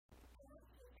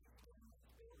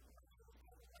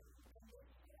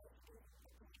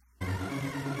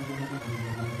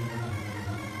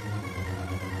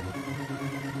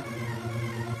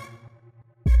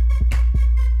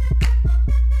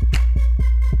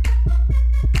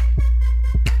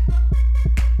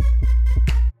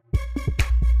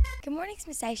morning's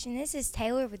Miss Station. This is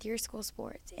Taylor with Your School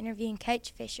Sports, interviewing Coach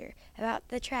Fisher about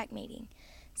the track meeting.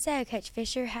 So, Coach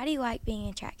Fisher, how do you like being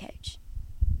a track coach?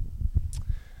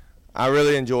 I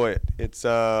really enjoy it. It's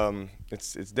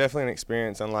definitely an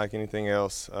experience unlike anything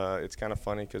else. It's kind of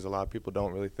funny because a lot of people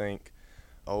don't really think,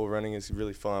 oh, running is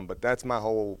really fun. But that's my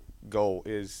whole goal,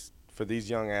 is for these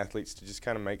young athletes to just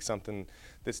kind of make something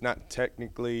that's not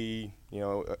technically,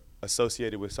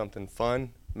 associated with something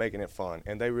fun, making it fun.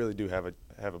 And they really do have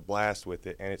a blast with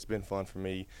it. And it's been fun for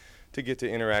me to get to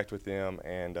interact with them.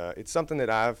 And it's something that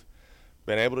I've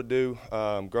been able to do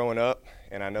growing up,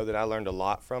 and I know that I learned a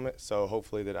lot from it, so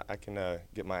hopefully that I can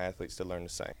get my athletes to learn the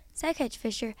same. So, Coach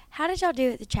Fisher, how did y'all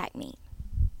do at the track meet?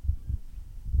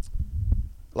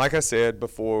 Like I said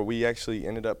before, we actually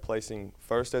ended up placing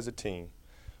first as a team.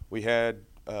 We had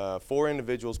 4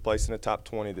 individuals placed in the top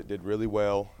 20 that did really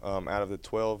well out of the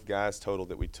 12 guys total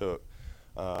that we took.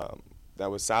 That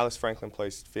was Silas Franklin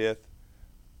placed 5th,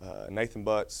 Nathan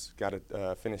Butts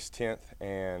finished 10th,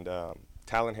 and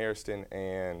Talon Hairston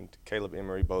and Caleb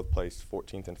Emery both placed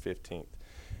 14th and 15th.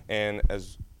 And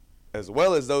as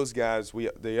well as those guys,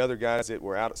 the other guys that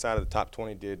were outside of the top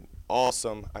 20 did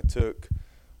awesome. I took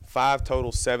 5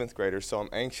 total 7th graders, so I'm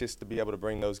anxious to be able to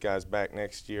bring those guys back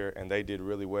next year, and they did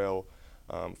really well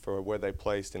for where they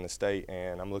placed in the state,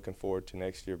 and I'm looking forward to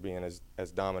next year being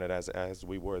as dominant as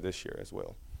we were this year as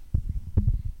well.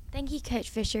 Thank you, Coach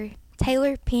Fisher.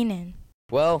 JR.PNN.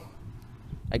 Well,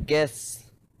 I guess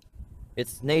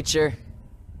it's nature,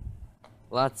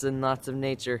 lots and lots of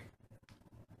nature.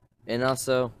 And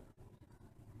also,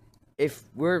 if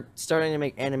we're starting to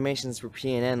make animations for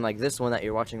PNN like this one that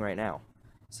you're watching right now.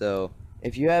 So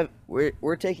if you have,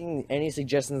 we're taking any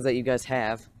suggestions that you guys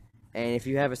have, and if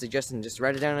you have a suggestion, just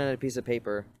write it down on a piece of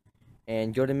paper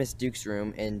and go to Miss Duke's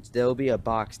room, and there'll be a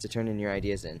box to turn in your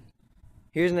ideas in.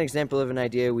 Here's an example of an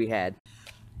idea we had.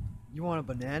 You want a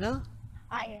banana?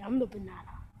 I am the banana.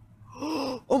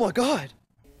 Oh my god!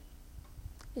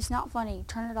 It's not funny.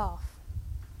 Turn it off.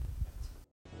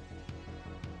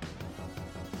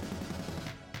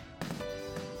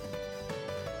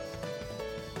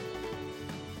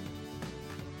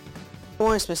 Good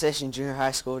morning, Smith Station Junior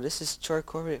High School. This is Troy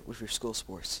Corbett with your school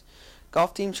sports.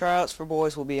 Golf team tryouts for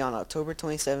boys will be on October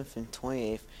 27th and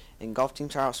 28th, and golf team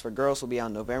tryouts for girls will be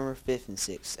on November 5th and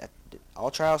 6th.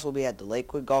 All tryouts will be at the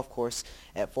Lakewood Golf Course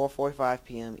at 4:45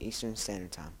 p.m. Eastern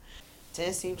Standard Time.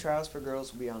 Tennis team trials for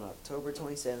girls will be on October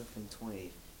 27th and 28th,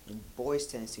 and boys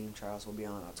tennis team trials will be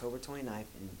on October 29th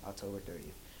and October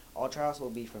 30th. All trials will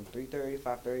be from 3:30 to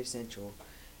 5:30 Central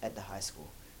at the high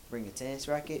school. Bring a tennis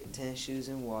racket, tennis shoes,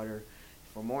 and water.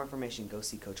 For more information, go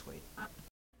see Coach Wade.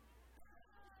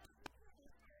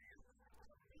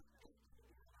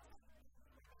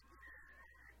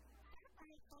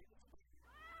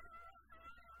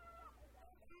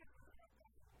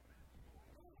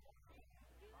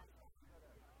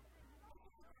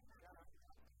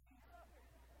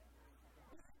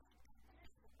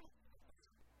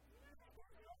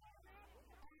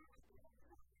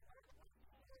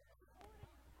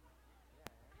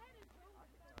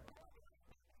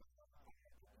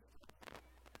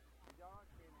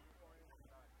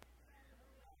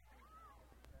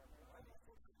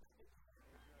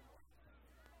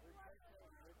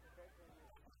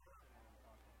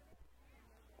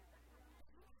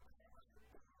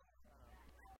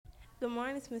 Good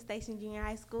morning, Smith Station Junior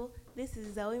High School. This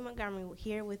is Zoe Montgomery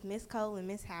here with Miss Cole and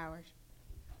Miss Howard.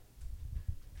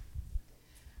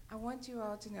 I want you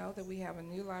all to know that we have a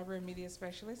new library media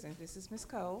specialist, and this is Miss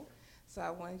Cole. So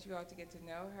I wanted you all to get to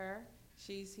know her.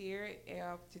 She's here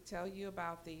to tell you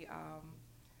about the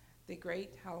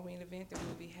great Halloween event that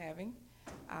we'll be having.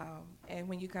 And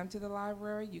when you come to the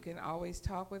library, you can always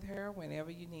talk with her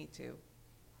whenever you need to.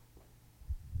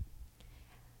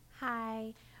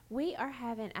 Hi. We are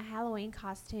having a Halloween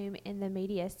costume in the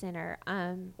Media Center,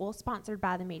 sponsored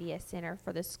by the Media Center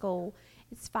for the school.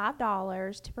 It's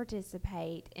 $5 to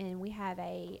participate, and we have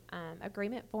a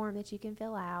agreement form that you can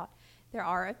fill out. There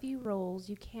are a few rules.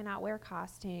 You cannot wear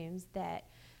costumes that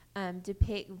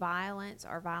depict violence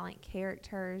or violent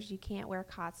characters. You can't wear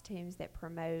costumes that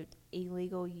promote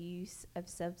illegal use of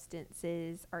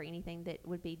substances or anything that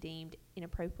would be deemed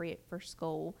inappropriate for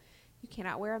school. You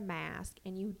cannot wear a mask,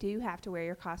 and you do have to wear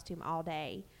your costume all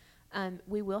day.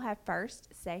 We will have first,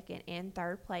 second, and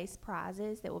third place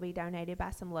prizes that will be donated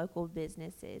by some local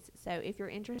businesses. So if you're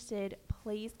interested,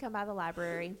 please come by the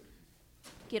library,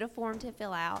 get a form to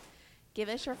fill out, give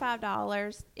us your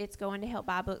 $5. It's going to help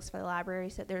buy books for the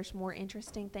library so there's more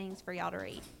interesting things for y'all to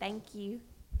read. Thank you.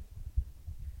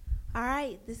 All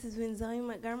right, this has been Zoe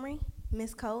Montgomery,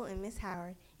 Miss Cole, and Miss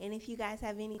Howard. And if you guys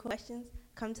have any questions,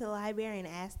 come to the library and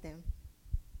ask them.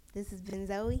 This has been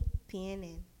Zoe,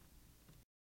 PNN.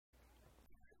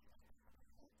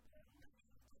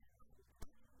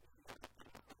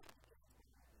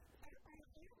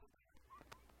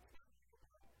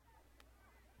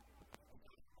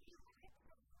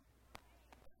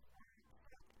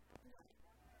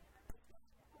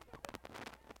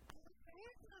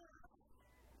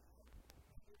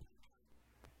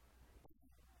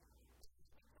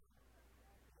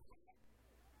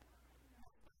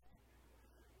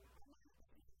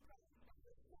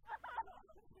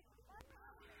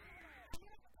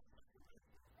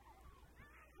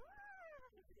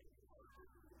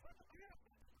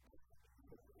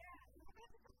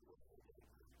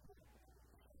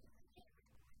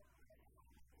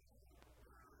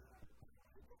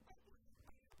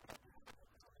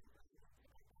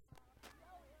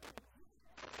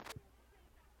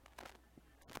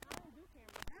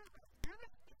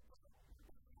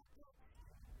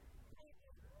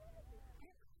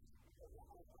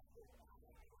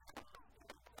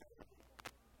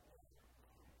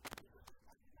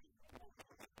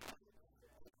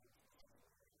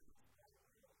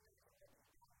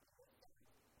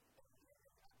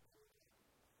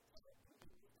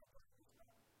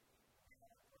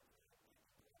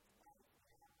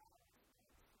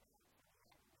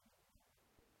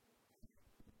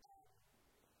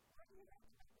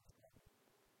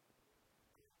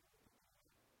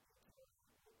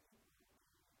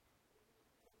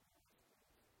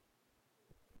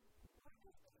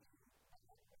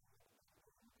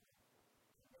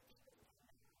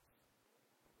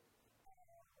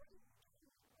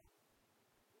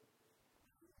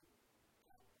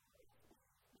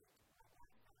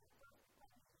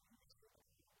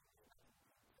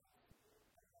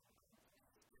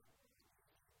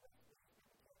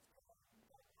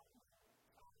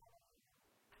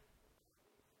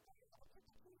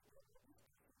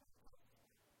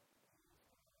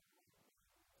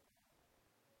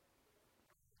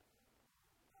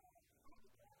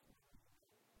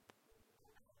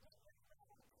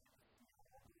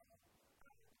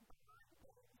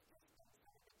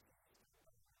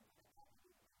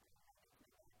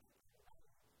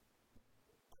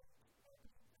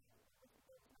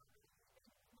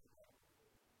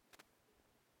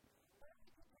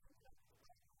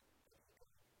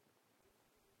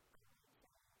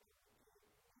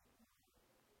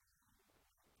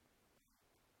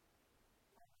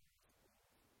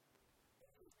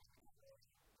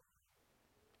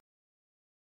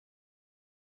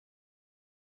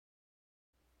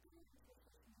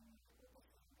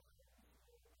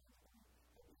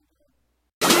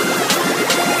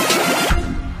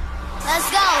 Let's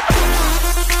go.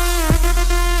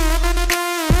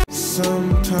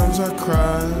 Sometimes I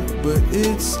cry, but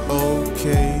it's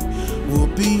okay. We'll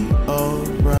be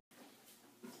alright.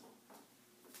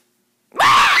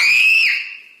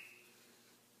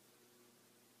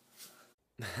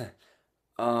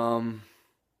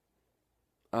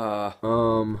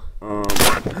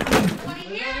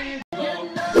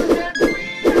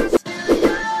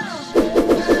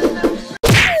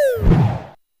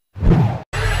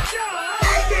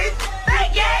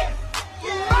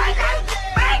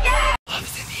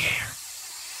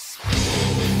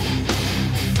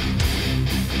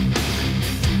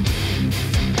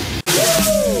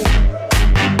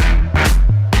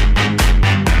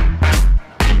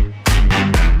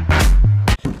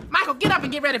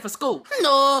 Get ready for school.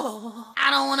 No,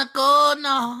 I don't wanna go,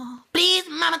 no. Please,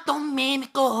 mama, don't make me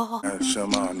go.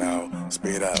 Come on now,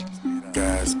 speed up.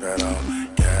 Gas pedal,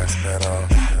 gas pedal,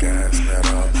 gas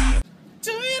pedal.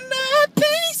 Do you know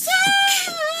peace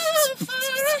for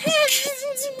a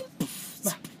hand?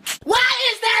 Why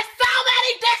is there so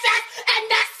many dishes in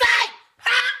this sink?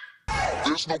 Huh?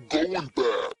 There's no going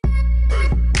back.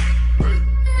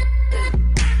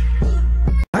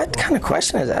 What kind of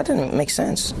question is that? That didn't make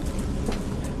sense.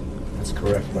 That's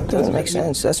correct. That doesn't make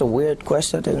sense. That's a weird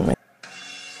question. That doesn't make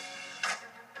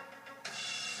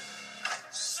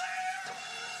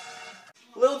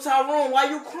Little Tyrone, why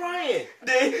you crying?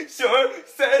 They sure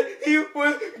said he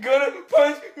was gonna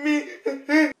punch me.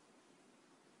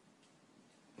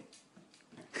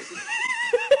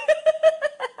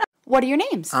 What are your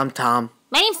names? I'm Tom.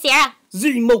 My name's Sarah.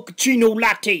 Z Mochaccino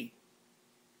Latte.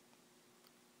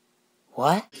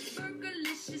 What?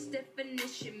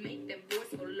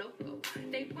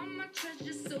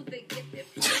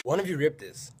 One of you ripped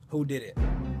this. Who did it?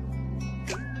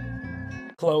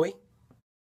 Chloe?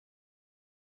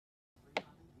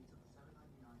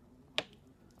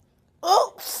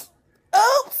 Oops.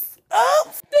 Oops.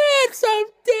 Oops. There's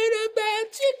something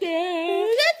about you, girl.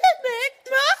 That makes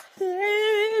my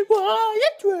head.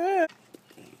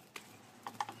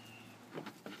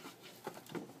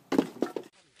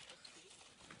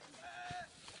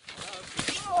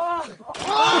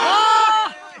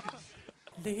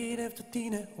 Lidt efter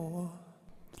dine ord.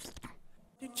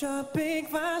 Dit job ikke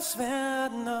var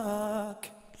svært nok.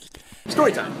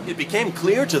 Storytime. It became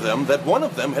clear to them that one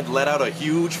of them had let out a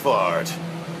huge fart.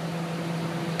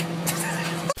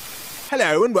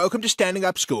 Hello and welcome to Standing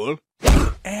Up School.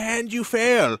 And you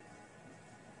fail.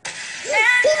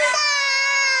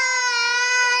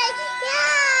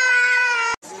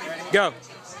 Go.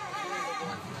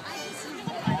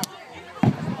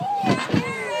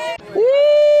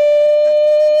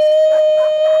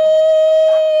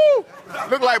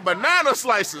 Look like banana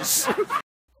slices.